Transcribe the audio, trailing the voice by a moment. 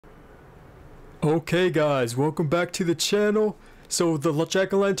Okay guys, welcome back to the channel. So the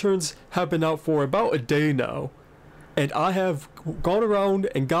jack-o'-lanterns have been out for about a day now, and I have gone around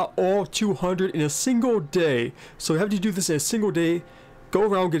and got all 200 in a single day. So you have to do this in a single day, go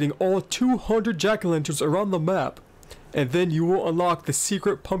around getting all 200 jack-o'-lanterns around the map, and then you will unlock the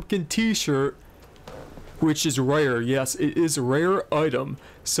secret pumpkin t-shirt, which is rare. Yes, it is a rare item.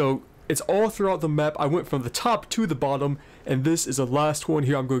 So it's all throughout the map. I went from the top to the bottom, and this is the last one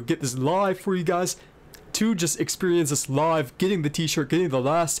here. I'm going to get this live for you guys to just experience this live, getting the t-shirt, getting the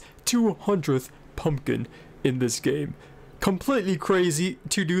last 200th pumpkin in this game. Completely crazy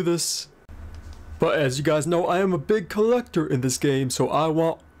to do this, but as you guys know, I am a big collector in this game, so I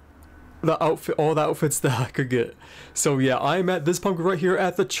want the outfit, all the outfits that I could get. So yeah, I am at this pumpkin right here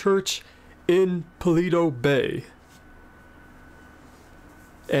at the church in Paleto Bay.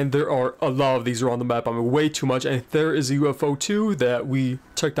 And there are a lot of these are on the map. I mean, way too much. And there is a UFO too that we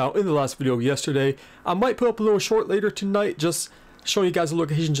checked out in the last video yesterday. I might put up a little short later tonight, just showing you guys the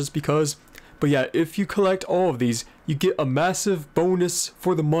location just because. But yeah, if you collect all of these, you get a massive bonus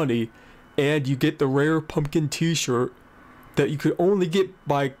for the money, and you get the rare pumpkin t-shirt that you could only get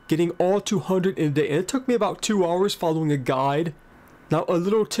by getting all 200 in a day. And it took me about 2 hours following a guide. Now, a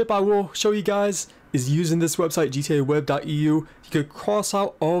little tip I will show you guys is using this website, gtaweb.eu. You could cross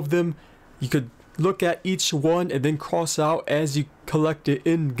out all of them. You could look at each one and then cross out as you collect it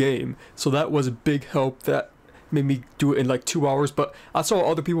in game. So that was a big help. That made me do it in like 2 hours, but I saw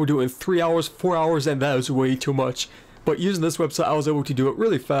other people do it in 3 hours, 4 hours, and that was way too much. But using this website, I was able to do it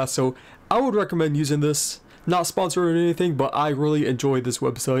really fast. So I would recommend using this. Not sponsored or anything, but I really enjoyed this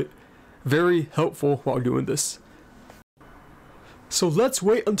website. Very helpful while doing this. So let's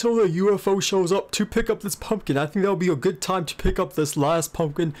wait until the UFO shows up to pick up this pumpkin. I think that'll be a good time to pick up this last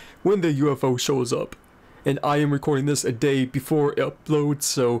pumpkin when the UFO shows up. And I am recording this a day before it uploads,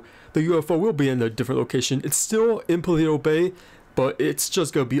 so the UFO will be in a different location. It's still in Paleto Bay, but it's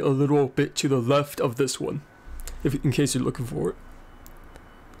just going to be a little bit to the left of this one, in case you're looking for it.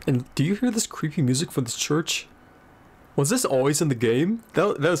 And do you hear this creepy music from this church? Was this always in the game?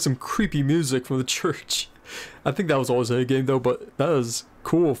 That is some creepy music from the church. I think that was always in the game though, but that is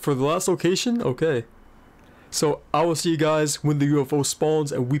cool. For the last location? Okay. So I will see you guys when the UFO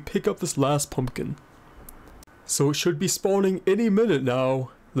spawns and we pick up this last pumpkin. So it should be spawning any minute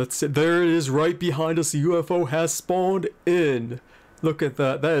now. Let's see. There it is right behind us. The UFO has spawned in. Look at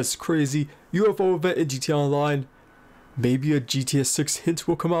that. That is crazy. UFO event in GTA Online. Maybe a GTA 6 hint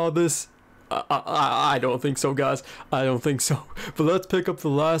will come out of this. I don't think so, guys. I don't think so. But let's pick up the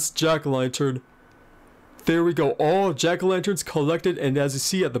last jack-o'-lantern. There we go, all jack-o'-lanterns collected, and as you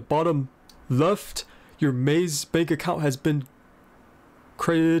see at the bottom left, your Maze bank account has been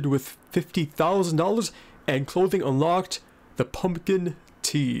credited with $50,000 and clothing unlocked, the pumpkin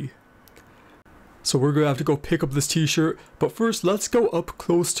tee. So we're gonna have to go pick up this t-shirt, but first let's go up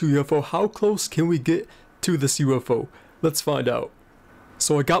close to UFO. How close can we get to this UFO? Let's find out.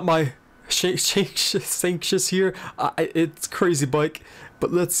 So I got my Sanctious here. It's crazy bike.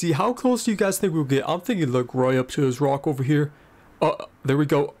 But let's see, how close do you guys think we'll get? I'm thinking look right up to this rock over here. Oh, there we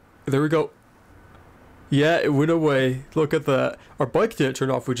go. There we go. Yeah, it went away. Look at that. Our bike didn't turn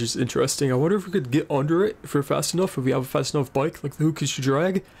off, which is interesting. I wonder if we could get under it if we're fast enough, if we have a fast enough bike, like the hook is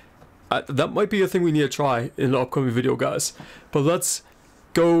drag. That might be a thing we need to try in the upcoming video, guys. But let's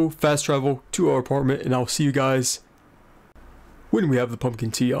go fast travel to our apartment, and I'll see you guys when we have the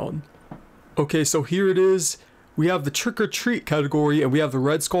pumpkin tee on. Okay, so here it is. We have the trick-or-treat category, and we have the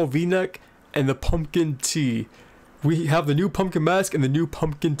Red Skull V-neck and the pumpkin tee. We have the new pumpkin mask and the new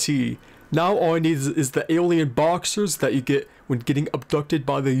pumpkin tee. Now all I need is the alien boxers that you get when getting abducted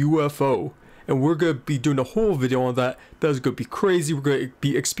by the UFO. And we're going to be doing a whole video on that. That is going to be crazy. We're going to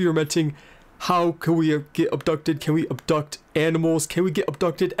be experimenting. How can we get abducted? Can we abduct animals? Can we get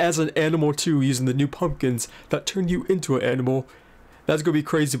abducted as an animal too, using the new pumpkins that turn you into an animal? That's going to be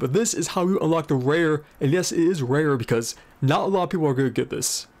crazy, but this is how you unlock the rare, and yes, it is rare because not a lot of people are going to get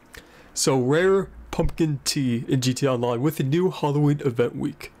this. So, rare pumpkin tee in GTA Online with the new Halloween event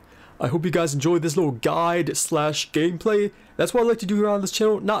week. I hope you guys enjoyed this little guide slash gameplay. That's what I like to do here on this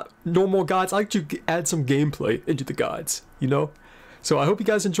channel, not normal guides. I like to add some gameplay into the guides, you know? So, I hope you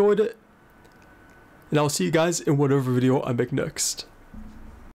guys enjoyed it, and I'll see you guys in whatever video I make next.